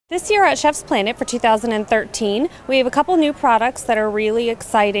This year at Chef's Planet for 2013, we have a couple new products that are really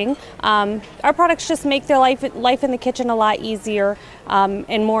exciting. Our products just make their life in the kitchen a lot easier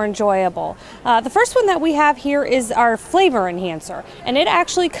and more enjoyable. The first one that we have here is our flavor enhancer, and it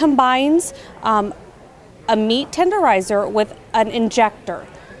actually combines a meat tenderizer with an injector.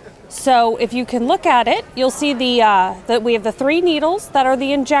 So if you can look at it, you'll see that we have the 3 needles that are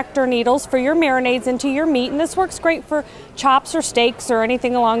the injector needles for your marinades into your meat, and this works great for chops or steaks or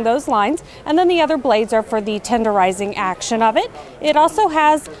anything along those lines. And then the other blades are for the tenderizing action of it. It also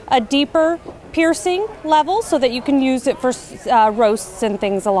has a deeper piercing level so that you can use it for roasts and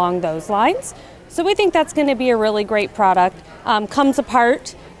things along those lines. So we think that's going to be a really great product. Comes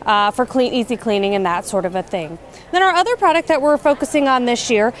apart for easy cleaning and that sort of a thing. Then our other product that we're focusing on this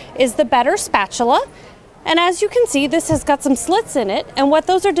year is the Better Spatula. And as you can see, this has got some slits in it, and what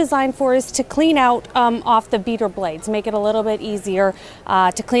those are designed for is to clean out off the beater blades, make it a little bit easier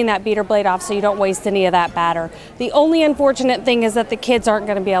to clean that beater blade off so you don't waste any of that batter. The only unfortunate thing is that the kids aren't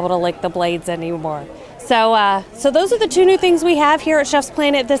going to be able to lick the blades anymore. So those are the 2 new things we have here at Chef's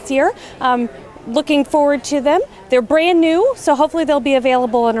Planet this year. Looking forward to them. They're brand new, so hopefully they'll be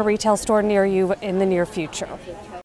available in a retail store near you in the near future.